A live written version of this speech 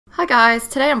Hi guys,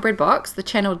 today on Breadbox, the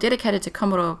channel dedicated to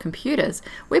Commodore computers,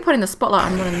 we're putting the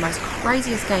spotlight on one of the most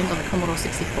craziest games on the Commodore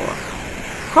 64.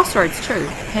 Crossroads 2,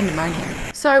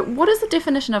 Pandemonium. So what is the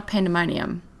definition of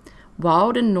Pandemonium?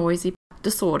 Wild and noisy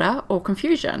disorder or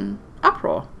confusion,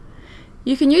 uproar.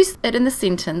 You can use it in the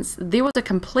sentence, there was a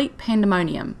complete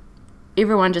pandemonium.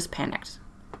 Everyone just panicked.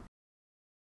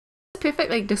 This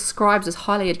perfectly describes this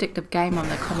highly addictive game on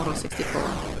the Commodore 64.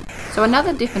 So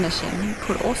another definition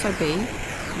could also be,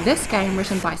 this game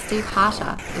written by Steve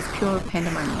Harter is pure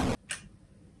pandemonium.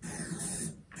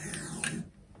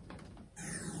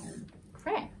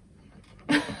 Right.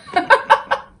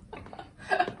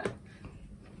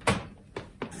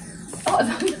 Oh,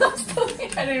 it's still there.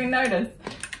 I didn't even notice.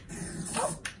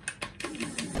 Oh.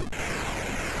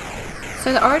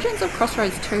 So the origins of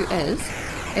Crossroads 2 is,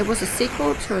 it was a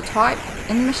sequel to a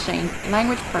type-in-machine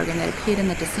language program that appeared in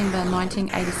the December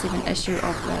 1987 issue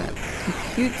of the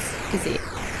Computes Gazette.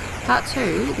 Part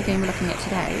 2, the game we're looking at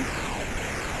today,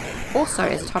 also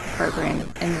as a type of program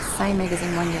in the same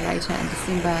magazine 1 year later in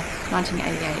December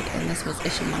 1988, and this was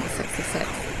issue number 66.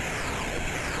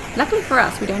 Luckily for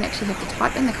us, we don't actually have to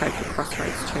type in the code for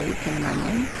Crossroads 2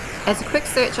 Pandemonium. As a quick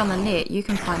search on the net, you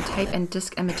can find tape and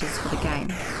disc images for the game.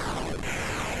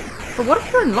 But what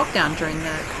if you're in lockdown during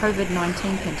the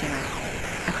COVID-19 pandemic?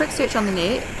 A quick search on the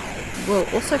net will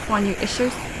also find you issue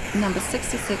number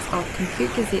 66 of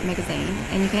Compute Gazette magazine,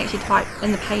 and you can actually type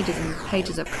in the pages and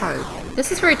pages of code.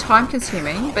 This is very time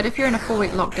consuming, but if you're in a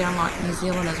 4-week lockdown like New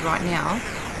Zealand is right now,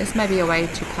 this may be a way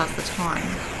to pass the time.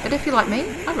 But if you're like me,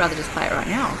 I'd rather just play it right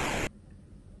now.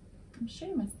 I'm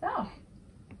shooting myself.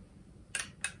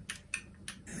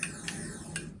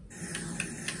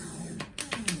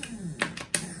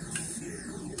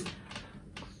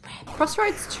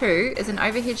 Crossroads 2 is an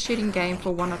overhead shooting game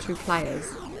for 1 or 2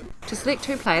 players. To select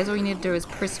 2 players, all you need to do is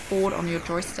press forward on your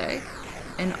joystick,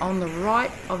 and on the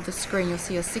right of the screen you'll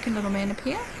see a second little man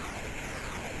appear.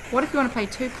 What if you want to play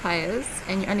 2 players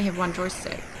and you only have 1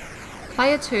 joystick?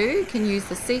 Player 2 can use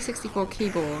the C64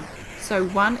 keyboard, so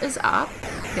 1 is up,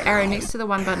 the arrow next to the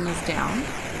 1 button is down,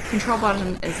 control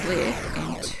button is left,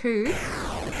 and 2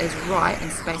 is right,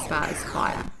 and spacebar is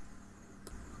fire.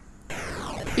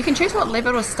 You can choose what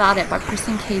level to start at by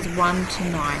pressing keys 1 to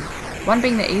 9. 1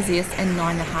 being the easiest and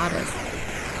 9 the hardest.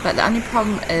 But the only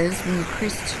problem is when you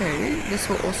press 2, this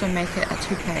will also make it a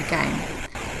 2-player game.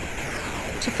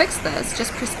 To fix this,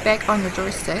 just press back on your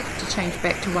joystick to change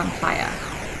back to 1 player.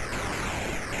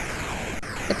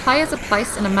 The players are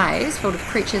placed in a maze filled with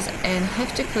creatures and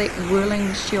have to collect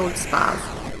whirling shield spars.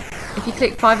 If you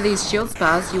collect 5 of these shield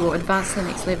spars, you will advance to the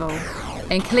next level.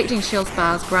 And collecting shield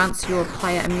spars grants your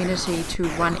player immunity to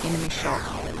 1 enemy shot.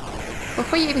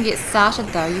 Before you even get started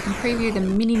though, you can preview the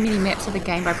many maps of the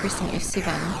game by pressing F7.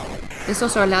 This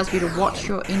also allows you to watch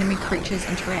your enemy creatures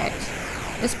interact.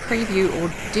 This preview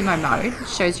or demo mode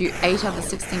shows you 8 of the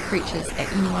 16 creatures at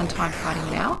any one time fighting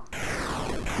it out.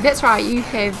 That's right, you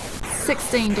have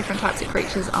 16 different types of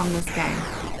creatures on this game.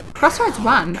 Crossroads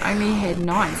 1 only had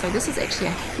 9, so this is actually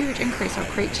a huge increase of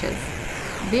creatures.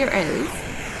 There is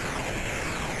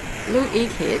blue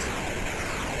egghead,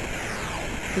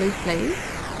 blue flea,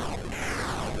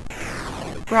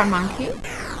 brown monkey,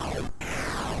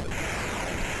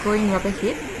 green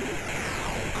rubberhead,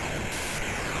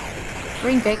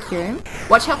 green vacuum.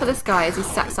 Watch out for this guy as he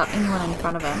sucks up anyone in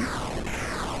front of him.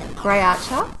 Grey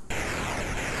archer,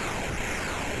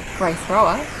 grey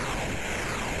thrower,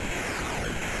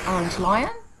 orange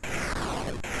lion,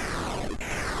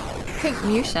 pink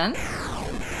mutant,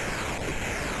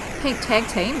 pink tag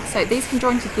team, so these can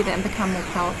join together and become more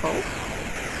powerful.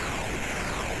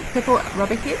 Purple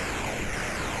rubberhead,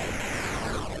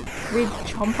 red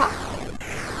chomper,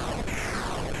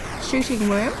 shooting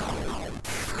worm,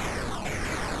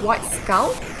 white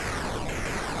skull,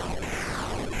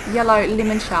 yellow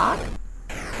lemon shark,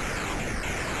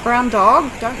 brown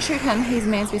dog. Don't shoot him, he's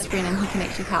man's best friend and he can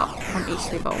actually help on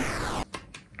each level.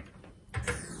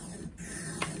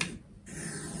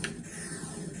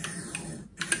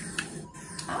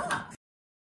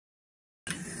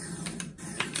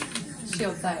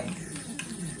 Shields A.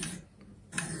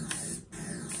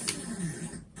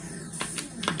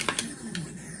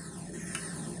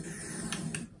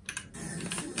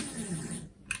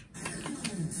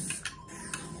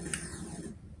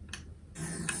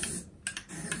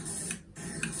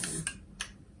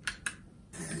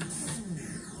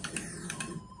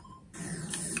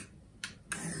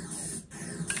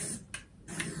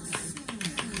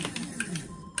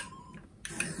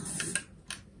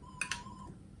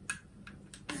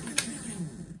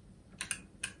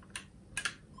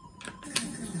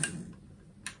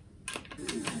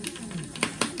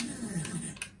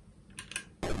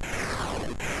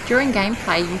 During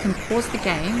gameplay, you can pause the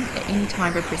game at any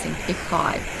time by pressing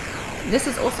F5. This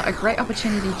is also a great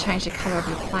opportunity to change the colour of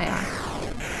your player.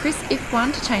 Press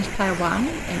F1 to change player 1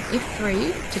 and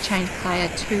F3 to change player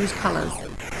 2's colours.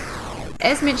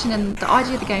 As mentioned, the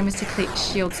idea of the game is to collect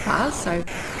shield spars, so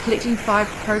collecting 5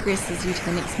 progresses you to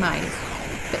the next maze.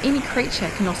 But any creature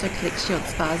can also collect shield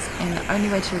spars, and the only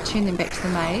way to return them back to the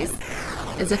maze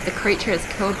is if the creature is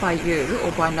killed by you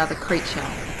or by another creature.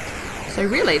 So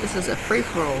really, this is a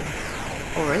free-for-all.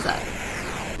 Or is it?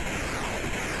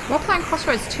 While playing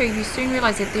Crossroads 2, you soon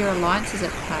realise that there are alliances at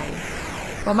play.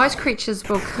 While most creatures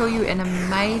will kill you in a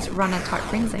maze runner type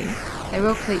frenzy, they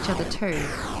will kill each other too.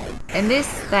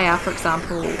 Unless they are, for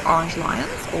example, orange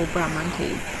lions or brown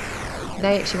monkeys.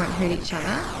 They actually won't hurt each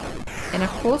other. And of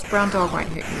course, brown dog won't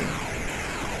hurt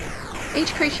you.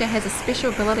 Each creature has a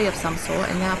special ability of some sort,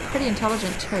 and they are pretty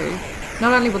intelligent too.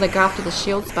 Not only will they go after the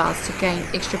shield spars to gain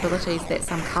extra abilities that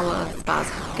some colour spars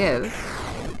give,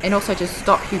 and also to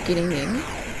stop you getting them,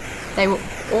 they will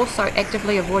also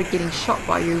actively avoid getting shot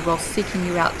by you while seeking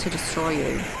you out to destroy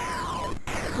you.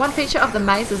 One feature of the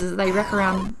mazes is they wrap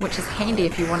around, which is handy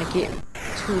if you want to get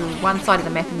to one side of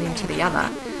the map and then to the other,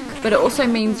 but it also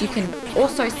means you can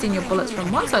also send your bullets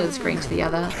from one side of the screen to the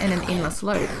other in an endless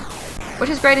loop, which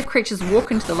is great if creatures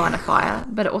walk into the line of fire,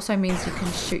 but it also means you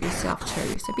can shoot yourself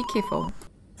too, so be careful.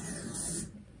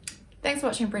 Thanks for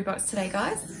watching Breadbox today,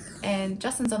 guys, and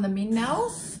Justin's on the mend now.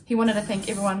 He wanted to thank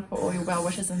everyone for all your well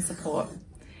wishes and support,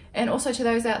 and also to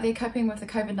those out there coping with the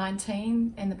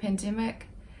COVID-19 and the pandemic.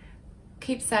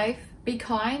 Keep safe, be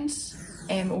kind,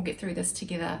 and we'll get through this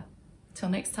together. Till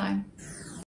next time.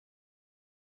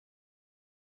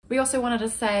 We also wanted to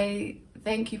say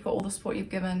thank you for all the support you've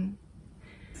given.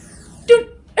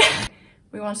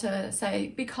 We want to say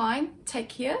be kind, take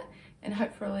care, and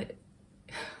hopefully